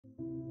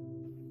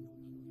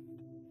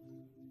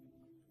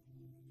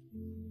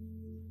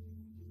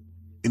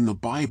In the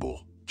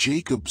Bible,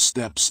 Jacob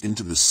steps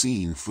into the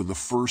scene for the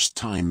first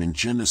time in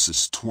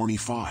Genesis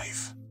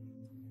 25.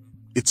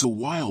 It's a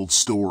wild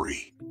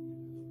story.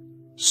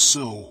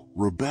 So,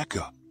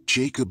 Rebekah,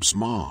 Jacob's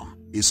mom,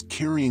 is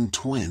carrying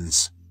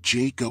twins,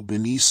 Jacob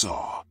and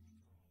Esau.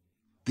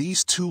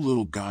 These two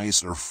little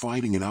guys are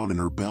fighting it out in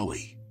her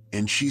belly,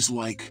 and she's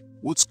like,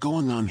 "What's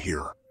going on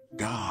here,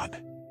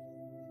 God?"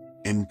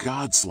 And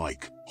God's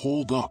like,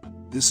 "Hold up,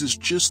 this is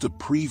just a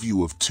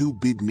preview of two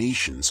big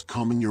nations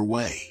coming your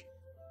way.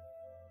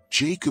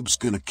 Jacob's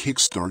gonna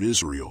kickstart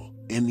Israel,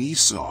 and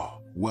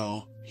Esau,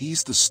 well,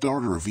 he's the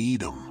starter of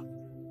Edom."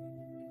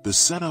 The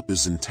setup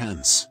is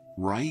intense,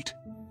 right?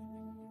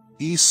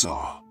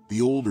 Esau, the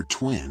older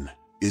twin,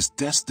 is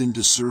destined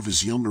to serve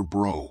his younger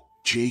bro,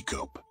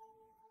 Jacob.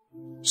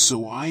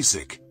 So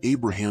Isaac,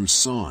 Abraham's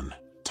son,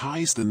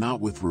 ties the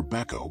knot with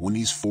Rebekah when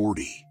he's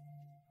 40.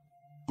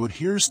 But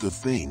here's the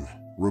thing,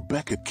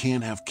 Rebekah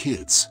can't have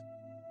kids.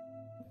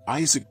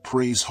 Isaac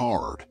prays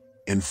hard,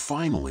 and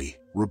finally,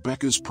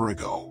 Rebekah's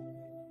preggo.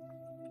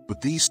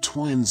 But these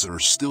twins are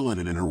still at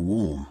it in her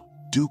womb,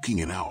 duking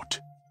it out.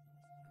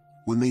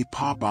 When they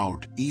pop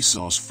out,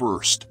 Esau's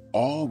first,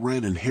 all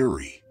red and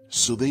hairy,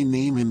 so they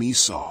name him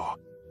Esau.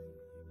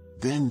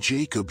 Then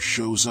Jacob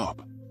shows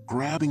up,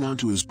 grabbing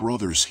onto his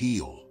brother's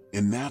heel,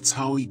 and that's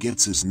how he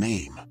gets his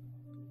name.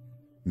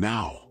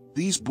 Now,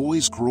 these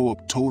boys grow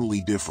up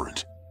totally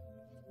different.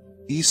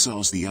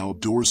 Esau's the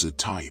outdoorsy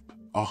type,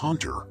 a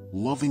hunter,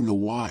 loving the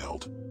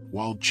wild,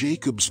 while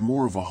Jacob's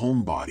more of a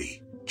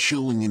homebody,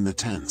 chilling in the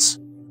tents.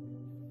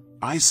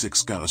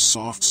 Isaac's got a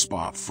soft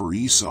spot for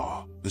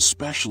Esau,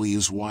 especially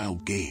his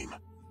wild game.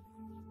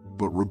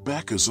 But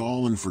Rebekah's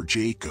all in for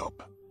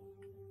Jacob.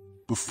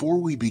 Before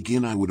we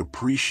begin, I would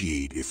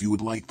appreciate if you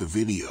would like the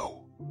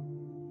video,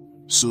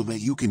 so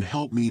that you can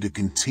help me to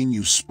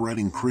continue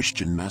spreading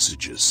Christian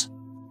messages.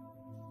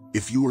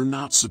 If you are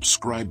not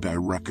subscribed, I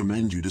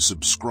recommend you to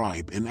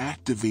subscribe and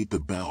activate the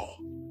bell,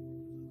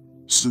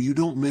 so you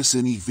don't miss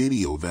any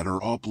video that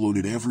are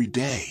uploaded every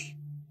day.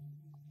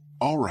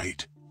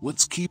 Alright,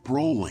 let's keep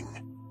rolling.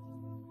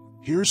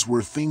 Here's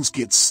where things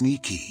get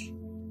sneaky.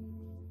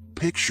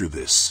 Picture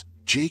this,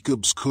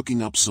 Jacob's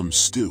cooking up some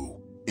stew,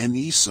 and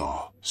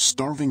Esau,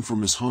 starving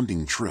from his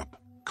hunting trip,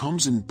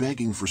 comes in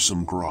begging for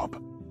some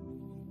grub.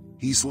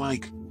 He's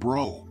like,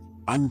 "Bro,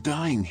 I'm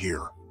dying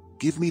here,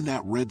 give me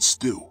that red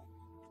stew."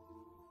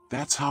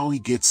 That's how he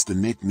gets the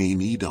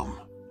nickname Edom,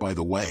 by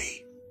the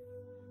way.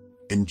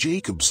 And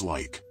Jacob's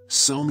like,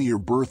 "Sell me your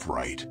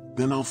birthright,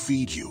 then I'll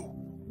feed you."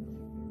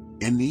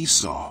 And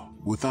Esau,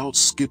 without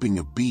skipping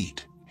a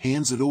beat,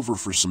 hands it over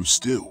for some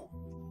stew.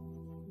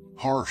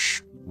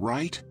 Harsh,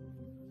 right?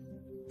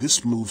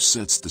 This move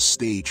sets the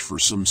stage for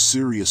some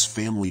serious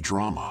family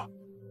drama.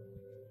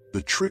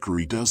 The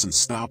trickery doesn't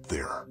stop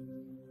there.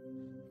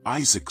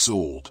 Isaac's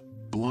old,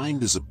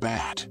 blind as a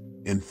bat,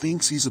 and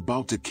thinks he's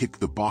about to kick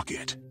the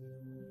bucket.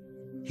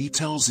 He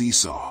tells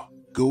Esau,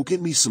 "Go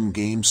get me some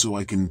game so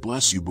I can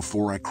bless you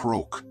before I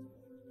croak."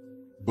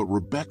 But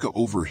Rebekah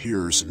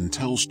overhears and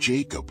tells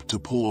Jacob to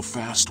pull a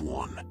fast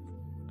one.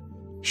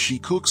 She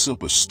cooks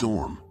up a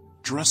storm,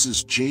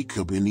 dresses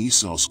Jacob in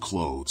Esau's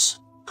clothes,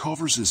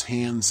 covers his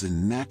hands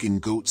and neck in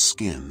goat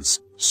skins,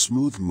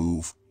 smooth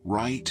move,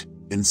 right,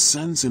 and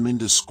sends him in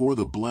to score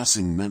the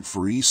blessing meant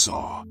for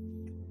Esau.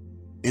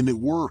 And it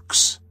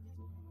works.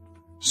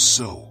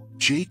 So,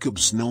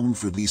 Jacob's known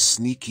for these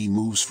sneaky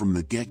moves from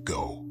the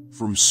get-go,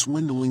 from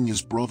swindling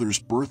his brother's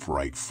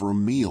birthright for a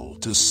meal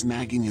to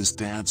snagging his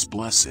dad's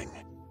blessing.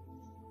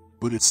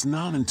 But it's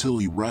not until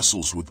he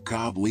wrestles with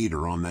God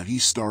later on that he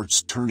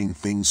starts turning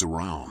things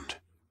around.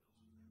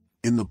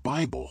 In the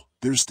Bible,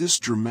 there's this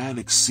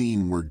dramatic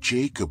scene where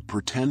Jacob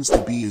pretends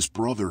to be his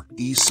brother,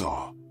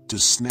 Esau, to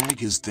snag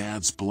his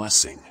dad's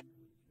blessing.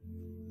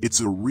 It's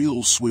a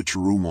real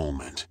switcheroo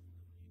moment.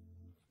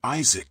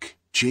 Isaac,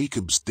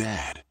 Jacob's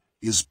dad,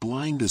 is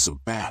blind as a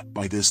bat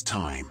by this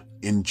time,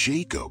 and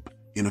Jacob,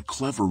 in a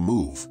clever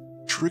move,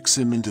 tricks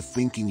him into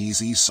thinking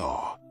he's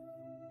Esau.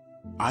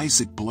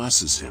 Isaac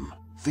blesses him,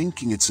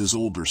 thinking it's his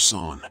older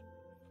son.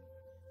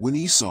 When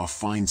Esau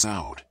finds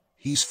out,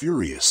 he's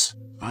furious.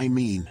 I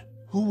mean,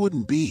 who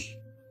wouldn't be?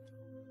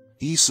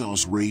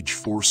 Esau's rage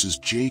forces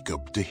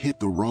Jacob to hit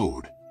the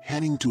road,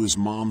 heading to his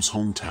mom's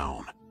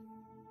hometown.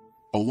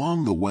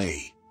 Along the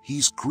way,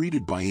 he's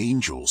greeted by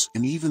angels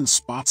and even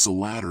spots a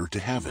ladder to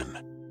heaven.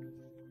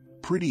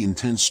 Pretty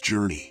intense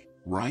journey,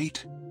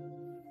 right?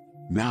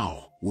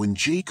 Now, when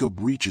Jacob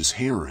reaches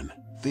Haran,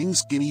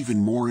 things get even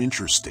more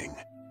interesting.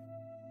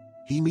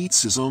 He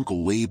meets his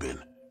uncle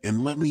Laban,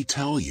 and let me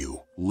tell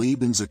you,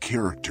 Laban's a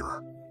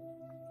character.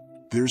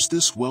 There's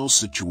this well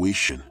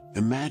situation,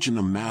 imagine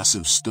a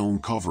massive stone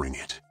covering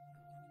it.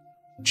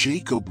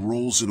 Jacob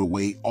rolls it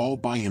away all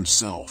by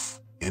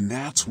himself, and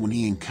that's when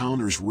he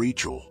encounters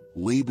Rachel,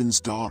 Laban's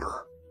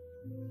daughter.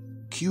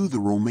 Cue the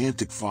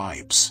romantic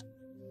vibes.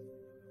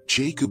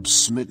 Jacob's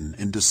smitten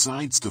and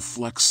decides to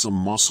flex some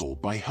muscle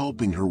by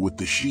helping her with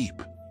the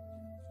sheep.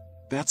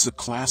 That's a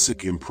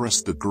classic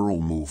impress the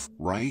girl move,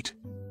 right?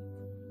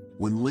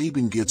 When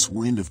Laban gets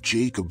wind of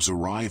Jacob's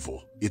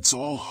arrival, it's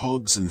all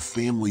hugs and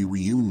family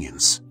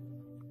reunions.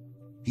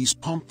 He's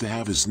pumped to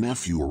have his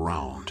nephew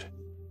around.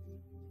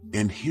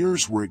 And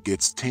here's where it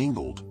gets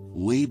tangled.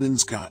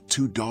 Laban's got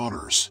 2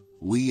 daughters,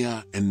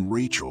 Leah and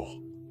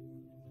Rachel.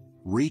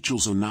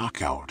 Rachel's a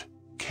knockout,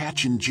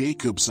 catching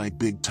Jacob's eye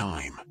big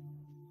time.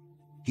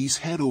 He's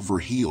head over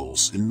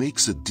heels and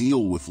makes a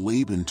deal with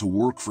Laban to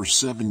work for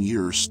 7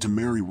 years to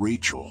marry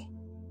Rachel.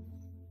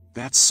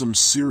 That's some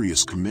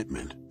serious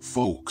commitment,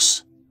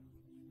 folks.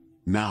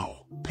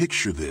 Now,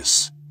 picture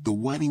this. The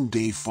wedding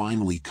day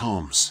finally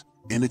comes,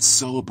 and it's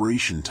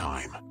celebration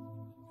time.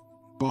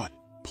 But,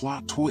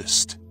 plot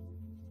twist.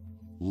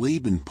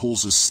 Laban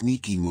pulls a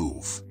sneaky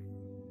move.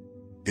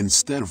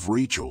 Instead of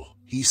Rachel,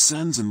 he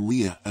sends in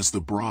Leah as the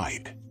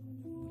bride.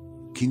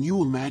 Can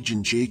you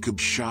imagine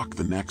Jacob's shock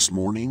the next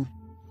morning?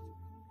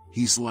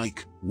 He's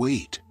like,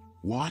 wait,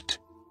 what?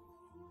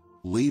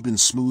 Laban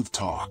smooth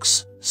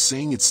talks,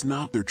 saying it's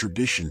not their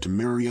tradition to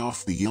marry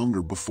off the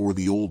younger before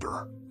the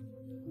older.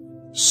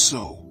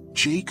 So,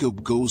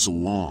 Jacob goes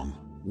along,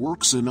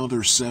 works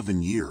another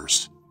 7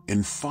 years,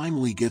 and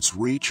finally gets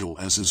Rachel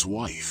as his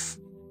wife.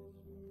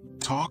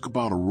 Talk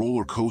about a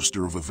roller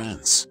coaster of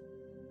events.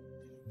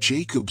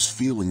 Jacob's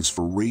feelings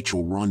for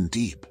Rachel run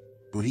deep,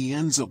 but he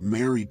ends up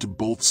married to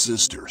both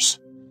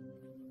sisters.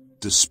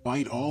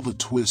 Despite all the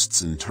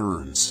twists and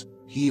turns,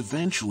 he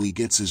eventually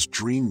gets his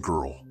dream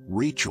girl,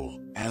 Rachel,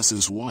 as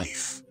his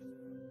wife.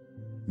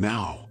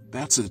 Now,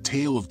 that's a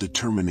tale of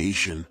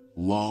determination,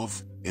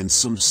 love, and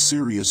some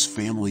serious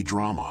family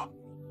drama.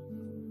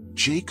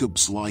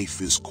 Jacob's life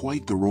is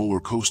quite the roller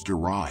coaster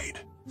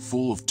ride,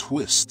 full of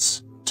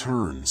twists,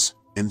 turns,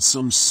 and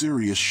some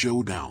serious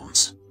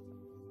showdowns.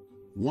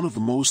 One of the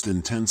most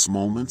intense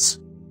moments?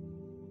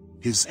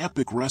 His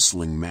epic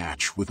wrestling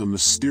match with a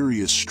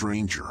mysterious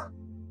stranger.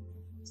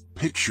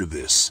 Picture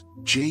this,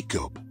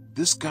 Jacob,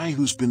 this guy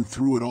who's been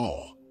through it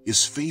all,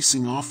 is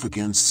facing off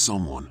against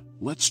someone,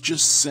 let's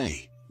just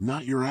say,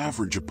 not your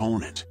average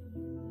opponent.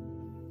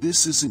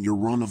 This isn't your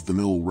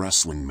run-of-the-mill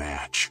wrestling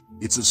match,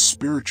 it's a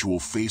spiritual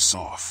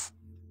face-off.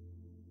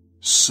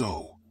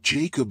 So,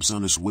 Jacob's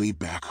on his way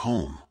back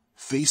home,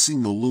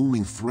 facing the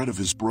looming threat of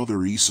his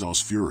brother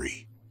Esau's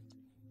fury.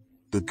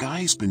 The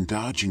guy's been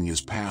dodging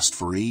his past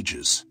for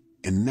ages,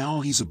 and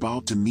now he's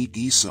about to meet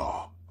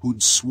Esau,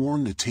 who'd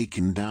sworn to take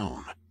him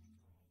down.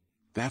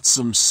 That's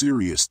some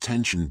serious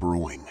tension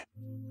brewing.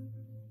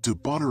 To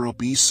butter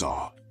up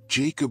Esau,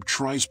 Jacob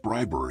tries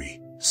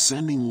bribery,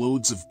 sending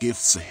loads of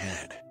gifts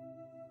ahead.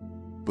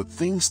 But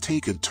things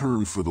take a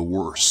turn for the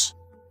worse.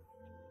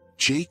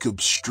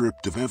 Jacob's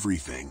stripped of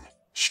everything,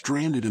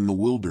 stranded in the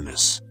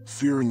wilderness,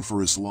 fearing for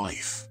his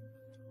life.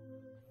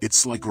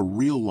 It's like a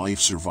real-life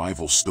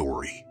survival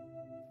story.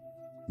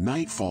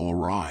 Nightfall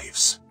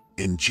arrives,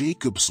 and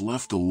Jacob's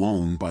left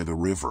alone by the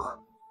river.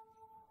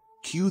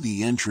 Cue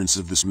the entrance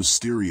of this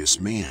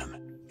mysterious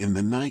man, and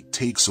the night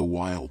takes a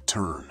wild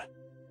turn.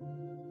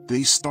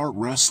 They start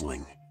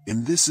wrestling,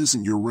 and this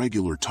isn't your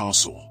regular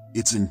tussle,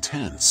 it's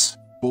intense,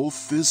 both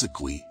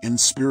physically and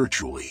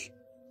spiritually.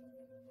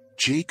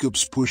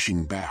 Jacob's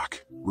pushing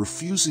back,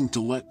 refusing to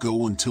let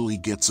go until he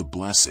gets a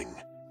blessing.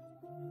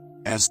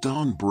 As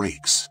dawn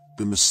breaks,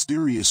 the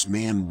mysterious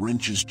man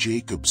wrenches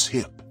Jacob's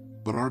hip,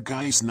 but our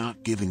guy's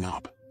not giving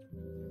up.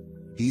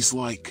 He's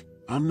like,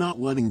 I'm not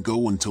letting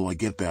go until I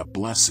get that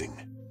blessing.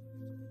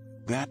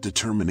 That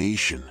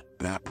determination,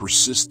 that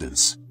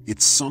persistence,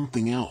 it's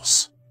something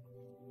else.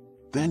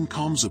 Then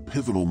comes a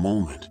pivotal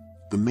moment.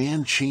 The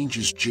man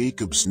changes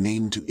Jacob's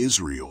name to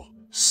Israel,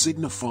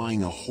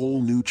 signifying a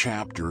whole new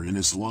chapter in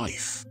his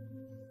life.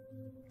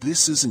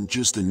 This isn't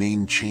just a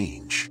name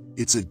change,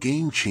 it's a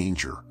game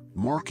changer,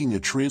 marking a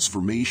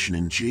transformation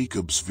in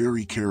Jacob's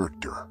very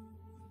character.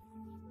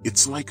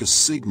 It's like a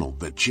signal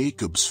that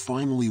Jacob's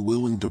finally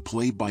willing to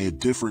play by a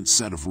different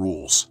set of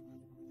rules.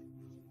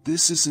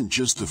 This isn't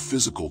just a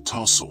physical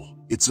tussle,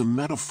 it's a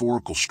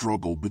metaphorical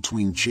struggle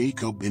between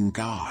Jacob and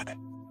God.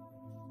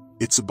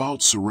 It's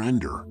about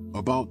surrender,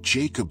 about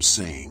Jacob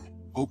saying,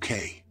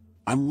 okay,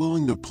 I'm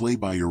willing to play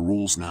by your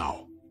rules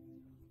now.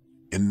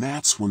 And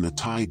that's when the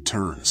tide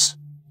turns.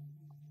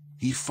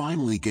 He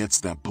finally gets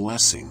that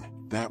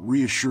blessing, that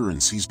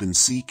reassurance he's been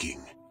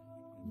seeking.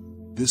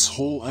 This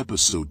whole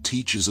episode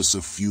teaches us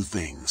a few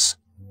things.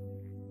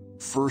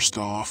 First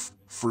off,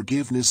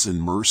 forgiveness and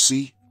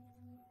mercy.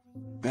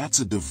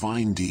 That's a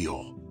divine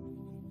deal.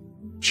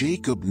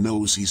 Jacob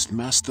knows he's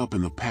messed up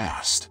in the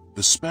past,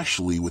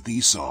 especially with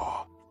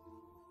Esau.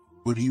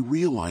 But he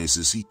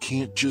realizes he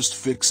can't just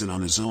fix it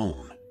on his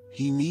own.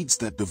 He needs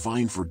that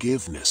divine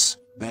forgiveness,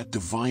 that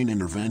divine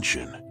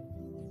intervention.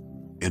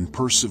 And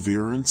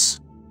perseverance?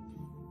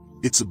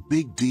 It's a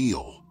big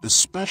deal,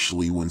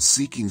 especially when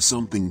seeking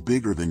something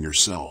bigger than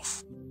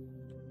yourself.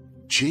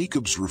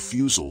 Jacob's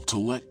refusal to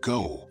let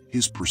go,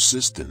 his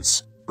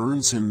persistence,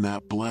 earns him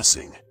that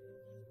blessing.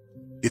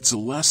 It's a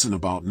lesson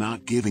about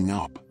not giving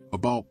up,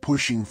 about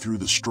pushing through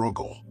the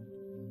struggle.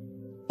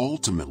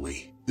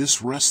 Ultimately,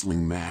 this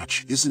wrestling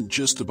match isn't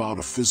just about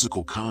a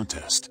physical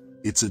contest,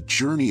 it's a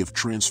journey of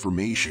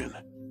transformation.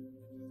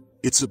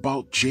 It's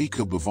about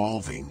Jacob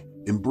evolving,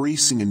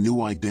 embracing a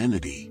new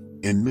identity,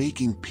 and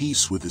making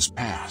peace with his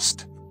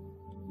past.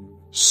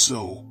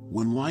 So,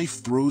 when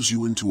life throws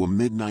you into a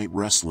midnight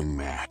wrestling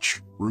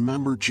match,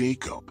 remember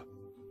Jacob.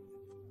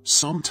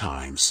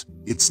 Sometimes,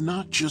 it's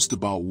not just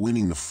about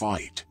winning the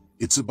fight,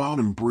 it's about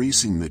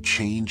embracing the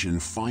change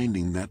and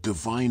finding that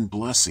divine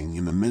blessing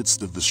in the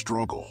midst of the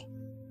struggle.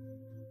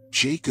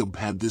 Jacob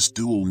had this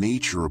dual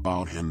nature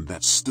about him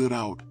that stood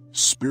out: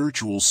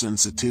 spiritual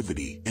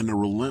sensitivity and a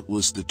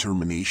relentless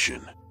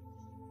determination.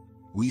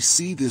 We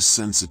see this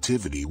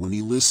sensitivity when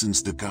he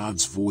listens to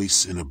God's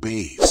voice and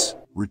obeys,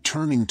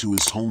 returning to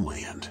his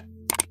homeland.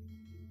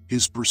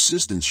 His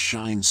persistence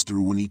shines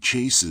through when he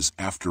chases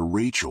after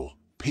Rachel,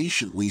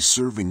 patiently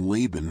serving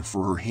Laban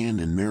for her hand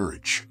in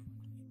marriage.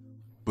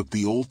 But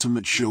the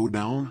ultimate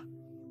showdown?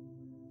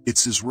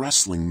 It's his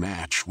wrestling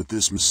match with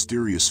this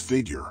mysterious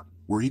figure,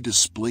 where he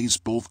displays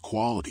both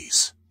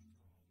qualities.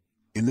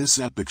 In this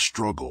epic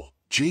struggle,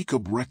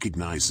 Jacob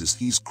recognizes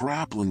he's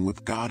grappling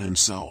with God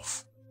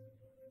himself.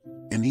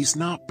 And he's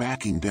not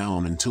backing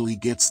down until he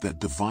gets that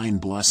divine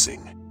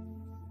blessing.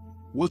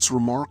 What's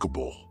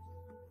remarkable?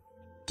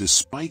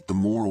 Despite the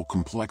moral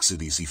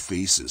complexities he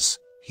faces,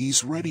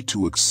 he's ready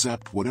to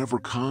accept whatever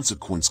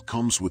consequence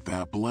comes with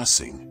that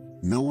blessing,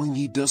 knowing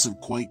he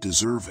doesn't quite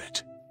deserve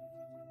it.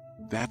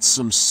 That's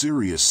some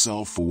serious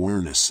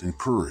self-awareness and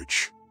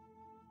courage.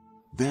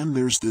 Then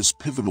there's this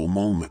pivotal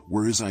moment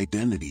where his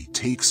identity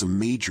takes a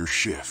major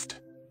shift.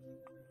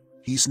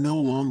 He's no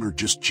longer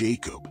just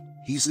Jacob,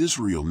 he's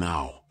Israel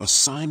now, a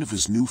sign of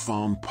his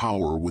newfound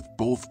power with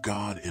both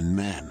God and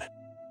men.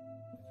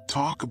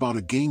 Talk about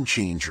a game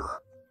changer.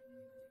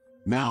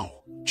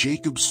 Now,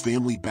 Jacob's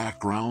family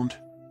background?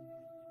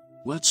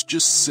 Let's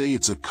just say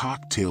it's a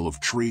cocktail of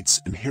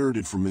traits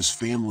inherited from his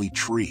family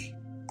tree: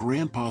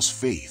 grandpa's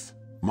faith,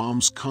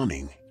 mom's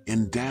cunning,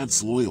 and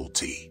dad's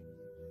loyalty.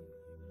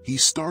 He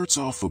starts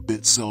off a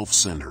bit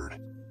self-centered,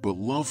 but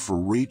love for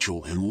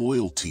Rachel and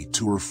loyalty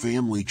to her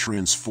family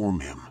transform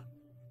him.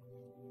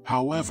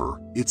 However,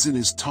 it's in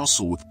his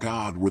tussle with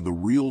God where the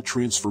real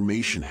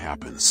transformation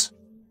happens.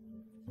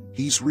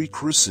 He's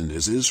rechristened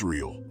as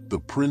Israel, the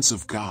Prince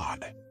of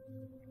God.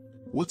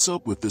 What's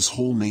up with this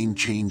whole name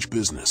change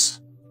business?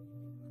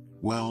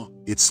 Well,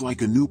 it's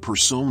like a new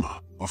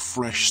persona, a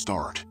fresh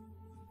start.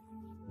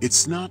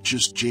 It's not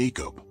just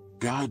Jacob.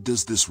 God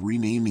does this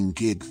renaming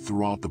gig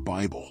throughout the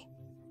Bible.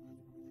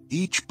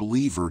 Each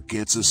believer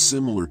gets a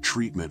similar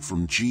treatment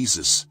from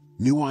Jesus: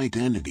 new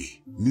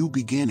identity, new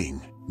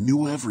beginning,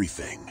 new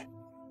everything.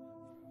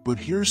 But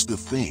here's the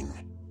thing: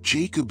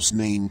 Jacob's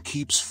name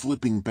keeps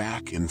flipping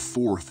back and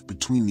forth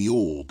between the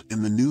old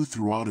and the new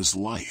throughout his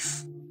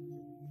life.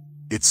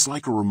 It's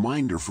like a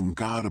reminder from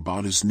God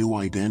about his new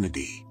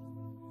identity.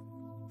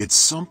 It's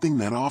something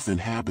that often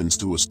happens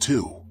to us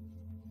too.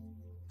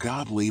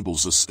 God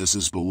labels us as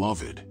his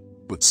beloved,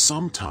 but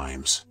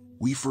sometimes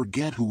we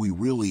forget who we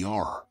really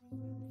are.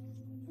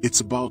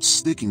 It's about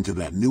sticking to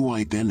that new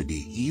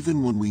identity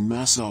even when we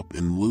mess up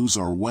and lose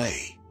our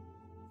way.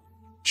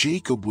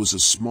 Jacob was a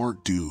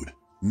smart dude,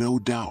 no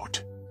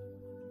doubt.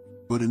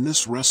 But in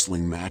this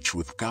wrestling match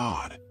with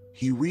God,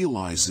 he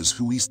realizes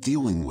who he's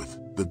dealing with: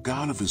 the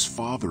God of his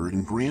father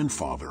and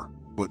grandfather,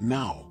 but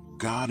now,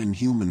 God in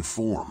human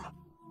form.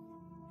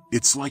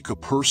 It's like a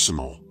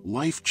personal,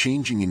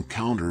 life-changing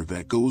encounter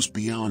that goes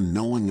beyond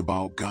knowing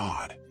about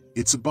God.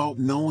 It's about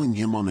knowing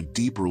him on a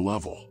deeper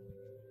level.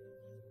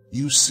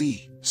 You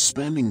see,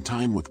 spending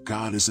time with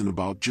God isn't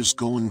about just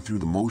going through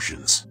the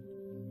motions.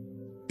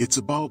 It's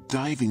about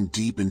diving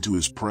deep into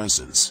his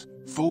presence,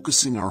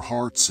 focusing our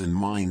hearts and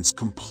minds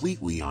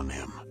completely on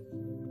him.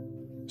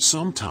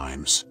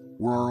 Sometimes,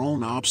 we're our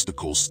own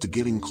obstacles to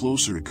getting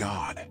closer to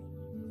God.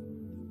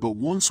 But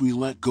once we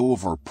let go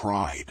of our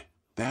pride,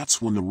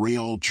 that's when the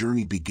real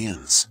journey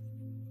begins.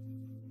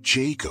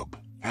 Jacob,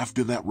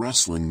 after that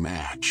wrestling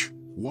match,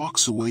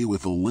 walks away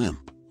with a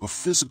limp, a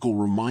physical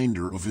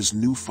reminder of his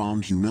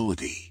newfound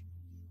humility.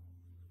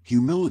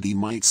 Humility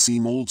might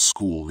seem old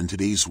school in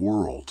today's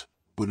world,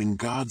 but in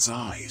God's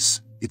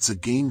eyes, it's a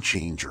game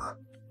changer.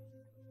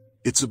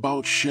 It's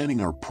about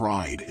shedding our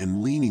pride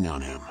and leaning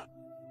on him.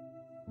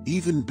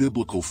 Even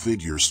biblical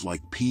figures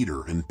like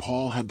Peter and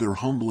Paul had their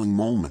humbling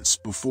moments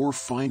before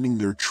finding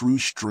their true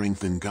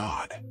strength in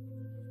God.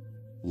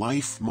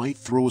 Life might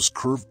throw us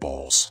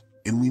curveballs,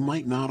 and we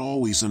might not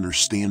always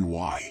understand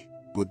why,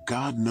 but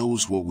God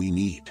knows what we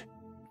need.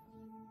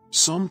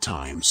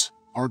 Sometimes,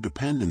 our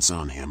dependence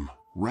on him,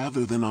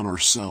 rather than on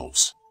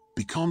ourselves,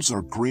 becomes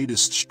our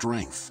greatest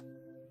strength.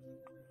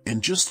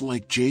 And just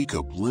like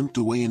Jacob limped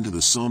away into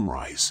the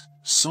sunrise,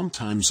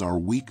 sometimes our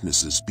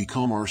weaknesses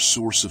become our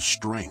source of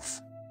strength.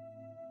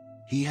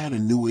 He had a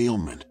new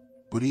ailment,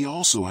 but he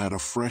also had a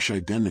fresh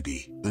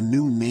identity, a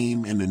new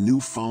name, and a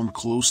newfound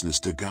closeness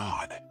to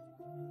God.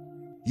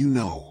 You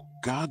know,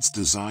 God's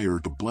desire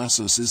to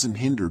bless us isn't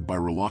hindered by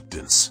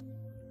reluctance.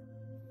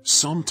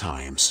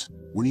 Sometimes,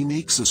 when he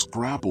makes us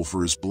grapple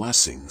for his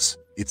blessings,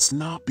 it's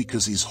not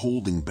because he's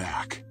holding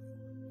back.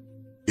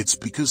 It's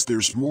because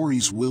there's more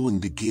he's willing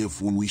to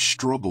give when we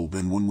struggle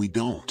than when we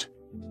don't.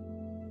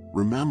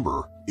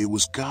 Remember, it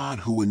was God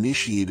who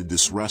initiated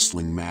this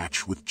wrestling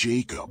match with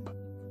Jacob.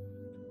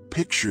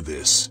 Picture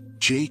this,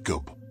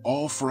 Jacob,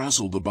 all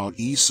frazzled about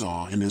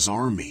Esau and his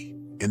army,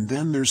 and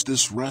then there's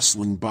this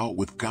wrestling bout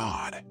with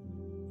God.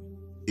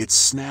 It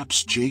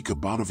snaps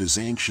Jacob out of his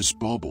anxious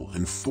bubble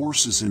and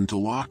forces him to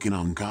lock in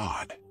on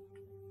God.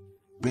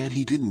 Bet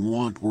he didn't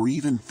want or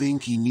even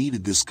think he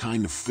needed this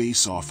kind of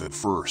face-off at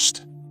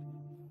first.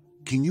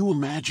 Can you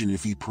imagine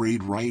if he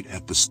prayed right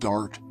at the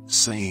start,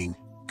 saying,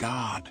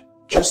 "God,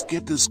 just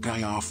get this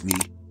guy off me,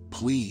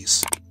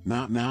 please,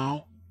 not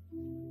now"?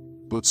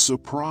 But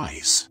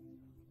surprise!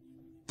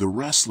 The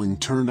wrestling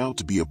turned out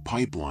to be a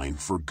pipeline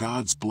for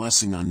God's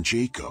blessing on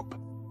Jacob.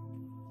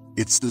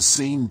 It's the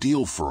same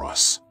deal for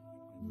us.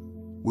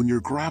 When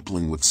you're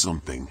grappling with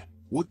something,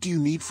 what do you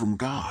need from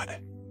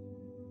God?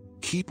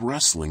 Keep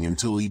wrestling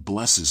until He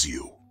blesses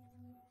you.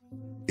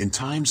 In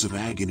times of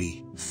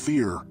agony,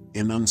 fear,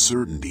 and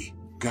uncertainty,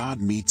 God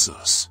meets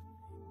us.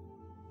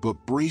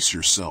 But brace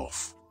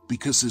yourself,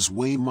 because His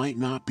way might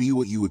not be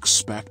what you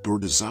expect or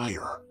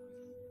desire.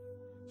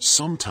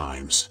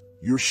 Sometimes,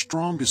 your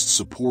strongest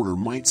supporter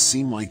might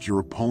seem like your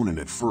opponent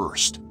at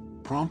first,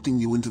 prompting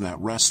you into that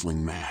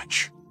wrestling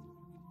match.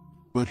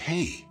 But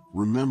hey,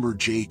 remember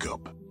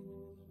Jacob.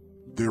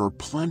 There are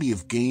plenty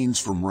of gains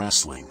from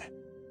wrestling.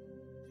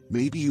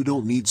 Maybe you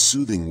don't need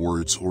soothing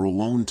words or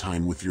alone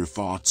time with your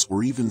thoughts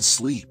or even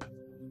sleep.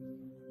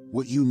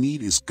 What you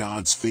need is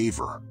God's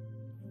favor.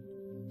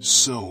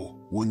 So,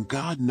 when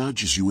God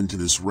nudges you into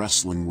this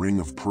wrestling ring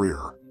of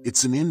prayer,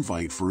 it's an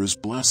invite for His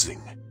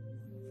blessing.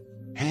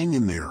 Hang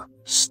in there,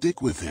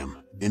 stick with Him,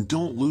 and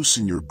don't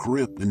loosen your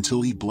grip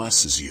until He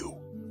blesses you.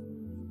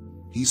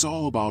 He's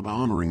all about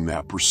honoring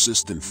that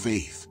persistent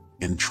faith,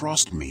 and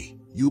trust me,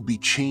 you'll be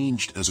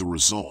changed as a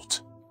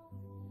result.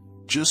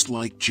 Just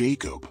like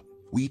Jacob,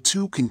 we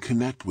too can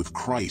connect with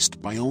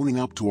Christ by owning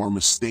up to our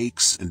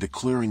mistakes and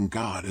declaring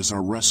God as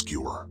our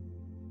rescuer.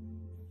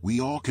 We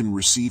all can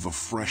receive a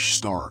fresh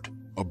start,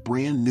 a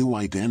brand new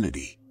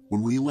identity,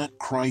 when we let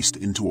Christ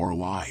into our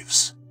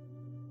lives.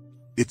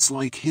 It's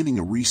like hitting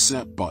a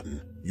reset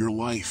button. Your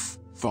life,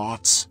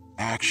 thoughts,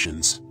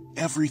 actions,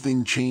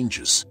 everything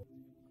changes.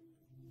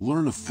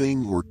 Learn a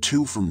thing or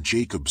two from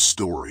Jacob's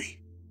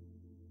story.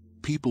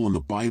 People in the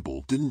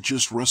Bible didn't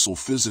just wrestle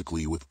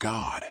physically with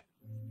God.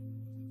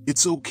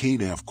 It's okay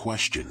to have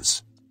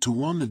questions, to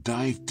want to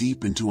dive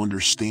deep into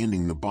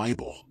understanding the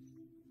Bible.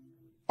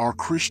 Our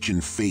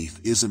Christian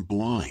faith isn't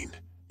blind,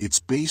 it's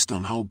based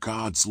on how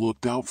God's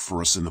looked out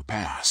for us in the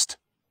past.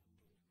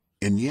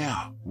 And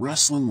yeah,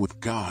 wrestling with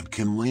God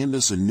can land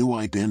us a new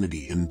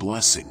identity and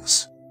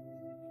blessings.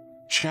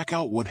 Check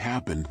out what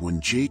happened when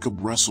Jacob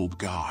wrestled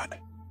God.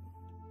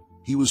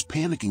 He was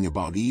panicking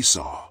about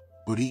Esau,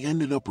 but he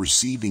ended up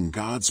receiving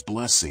God's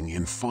blessing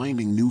and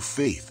finding new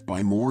faith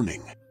by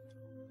morning.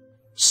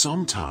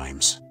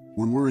 Sometimes,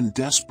 when we're in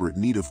desperate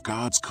need of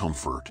God's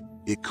comfort,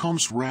 it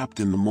comes wrapped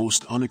in the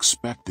most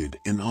unexpected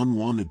and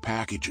unwanted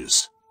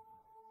packages.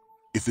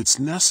 If it's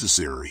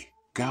necessary,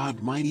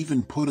 God might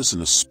even put us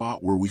in a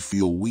spot where we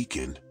feel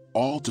weakened,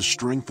 all to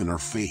strengthen our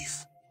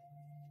faith.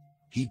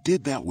 He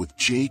did that with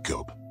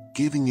Jacob,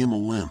 giving him a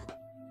limp.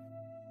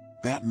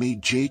 That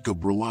made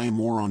Jacob rely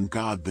more on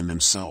God than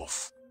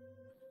himself.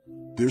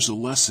 There's a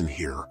lesson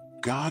here: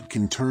 God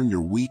can turn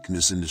your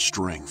weakness into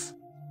strength.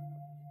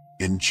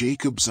 And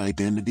Jacob's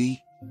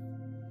identity?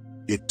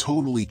 It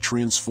totally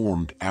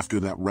transformed after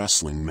that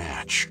wrestling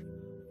match.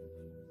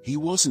 He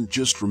wasn't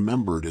just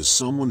remembered as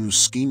someone who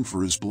schemed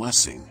for his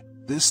blessing.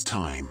 This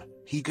time,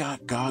 he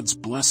got God's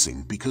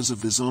blessing because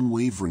of his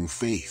unwavering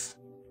faith.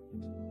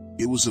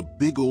 It was a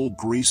big old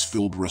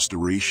grace-filled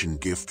restoration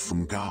gift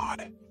from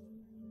God.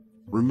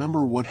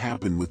 Remember what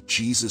happened with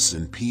Jesus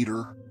and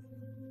Peter?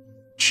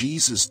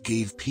 Jesus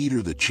gave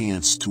Peter the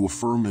chance to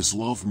affirm his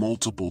love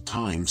multiple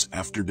times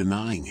after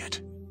denying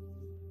it.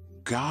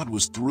 God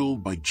was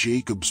thrilled by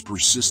Jacob's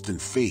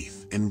persistent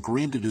faith and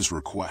granted his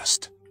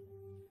request.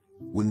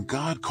 When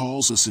God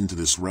calls us into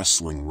this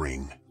wrestling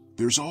ring,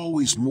 there's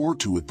always more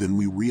to it than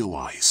we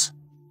realize.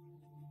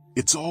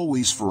 It's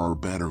always for our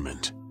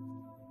betterment.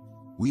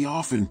 We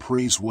often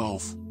praise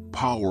wealth,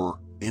 power,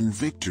 and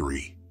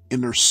victory,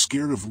 and are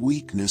scared of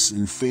weakness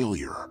and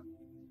failure.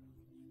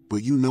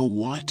 But you know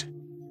what?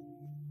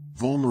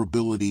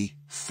 Vulnerability,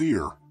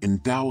 fear,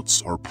 and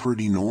doubts are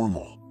pretty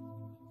normal.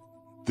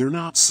 They're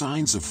not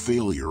signs of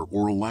failure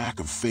or a lack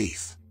of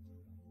faith.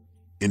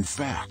 In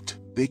fact,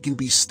 they can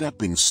be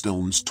stepping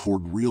stones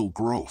toward real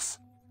growth.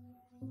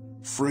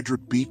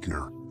 Frederick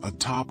Buechner, a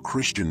top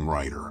Christian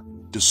writer,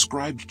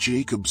 described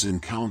Jacob's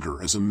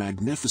encounter as a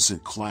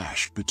magnificent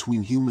clash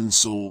between human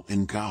soul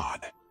and God.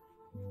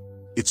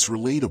 It's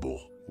relatable,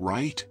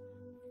 right?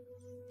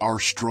 Our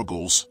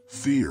struggles,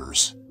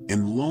 fears,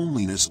 and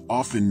loneliness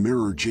often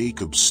mirror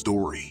Jacob's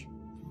story.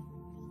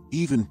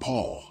 Even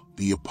Paul,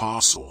 the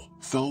apostle,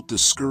 felt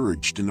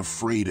discouraged and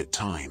afraid at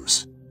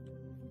times.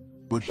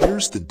 But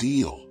here's the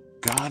deal: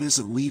 God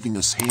isn't leaving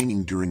us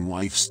hanging during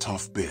life's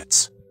tough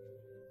bits.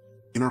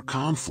 In our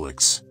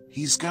conflicts,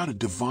 He's got a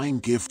divine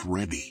gift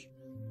ready.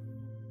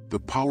 The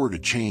power to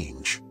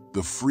change,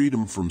 the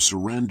freedom from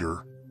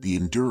surrender, the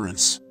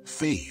endurance,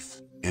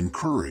 faith, and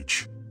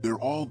courage, they're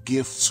all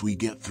gifts we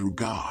get through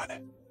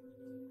God.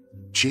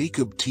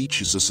 Jacob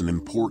teaches us an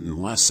important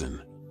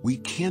lesson. We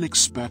can't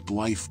expect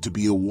life to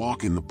be a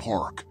walk in the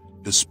park,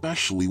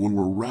 especially when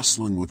we're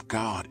wrestling with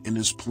God and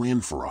His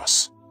plan for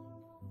us.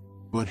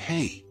 But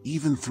hey,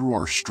 even through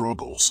our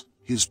struggles,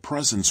 His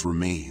presence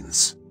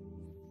remains.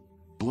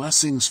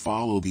 Blessings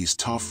follow these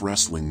tough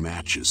wrestling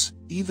matches,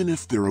 even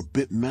if they're a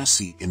bit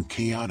messy and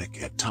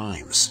chaotic at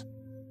times.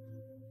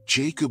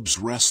 Jacob's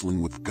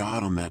wrestling with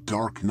God on that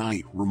dark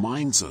night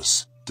reminds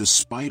us,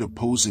 despite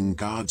opposing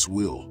God's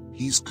will,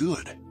 He's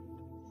good.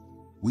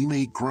 We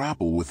may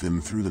grapple with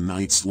Him through the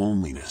night's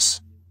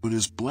loneliness, but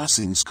His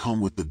blessings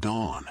come with the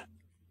dawn.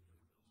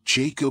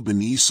 Jacob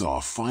and Esau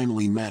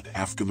finally met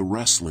after the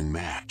wrestling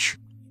match.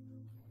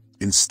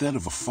 Instead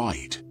of a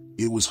fight,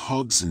 it was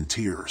hugs and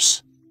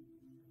tears.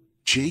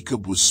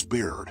 Jacob was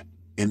spared,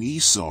 and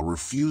Esau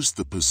refused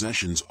the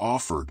possessions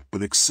offered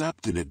but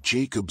accepted at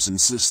Jacob's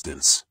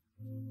insistence.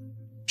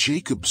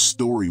 Jacob's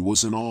story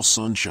wasn't all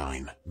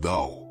sunshine,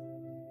 though.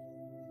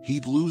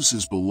 He'd lose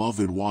his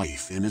beloved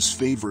wife and his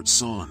favorite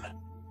son.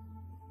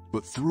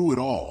 But through it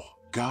all,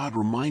 God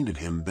reminded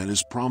him that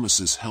His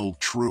promises held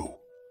true.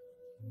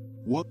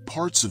 What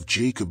parts of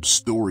Jacob's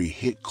story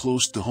hit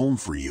close to home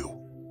for you?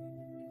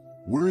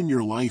 Where in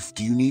your life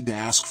do you need to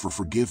ask for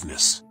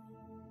forgiveness?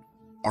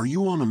 Are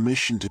you on a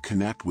mission to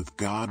connect with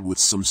God with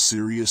some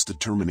serious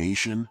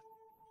determination?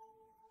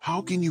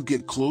 How can you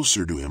get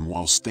closer to Him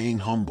while staying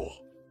humble?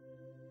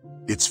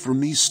 It's from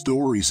these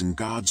stories and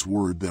God's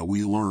Word that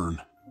we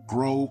learn,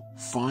 grow,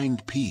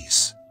 find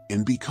peace,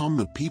 and become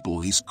the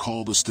people He's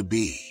called us to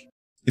be.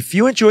 If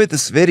you enjoyed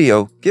this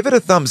video, give it a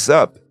thumbs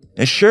up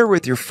and share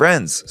with your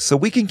friends so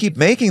we can keep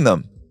making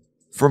them.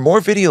 For more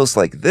videos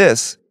like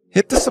this,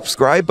 hit the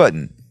subscribe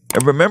button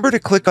and remember to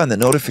click on the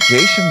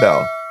notification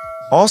bell.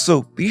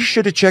 Also, be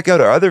sure to check out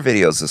our other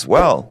videos as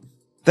well.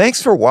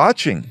 Thanks for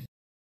watching.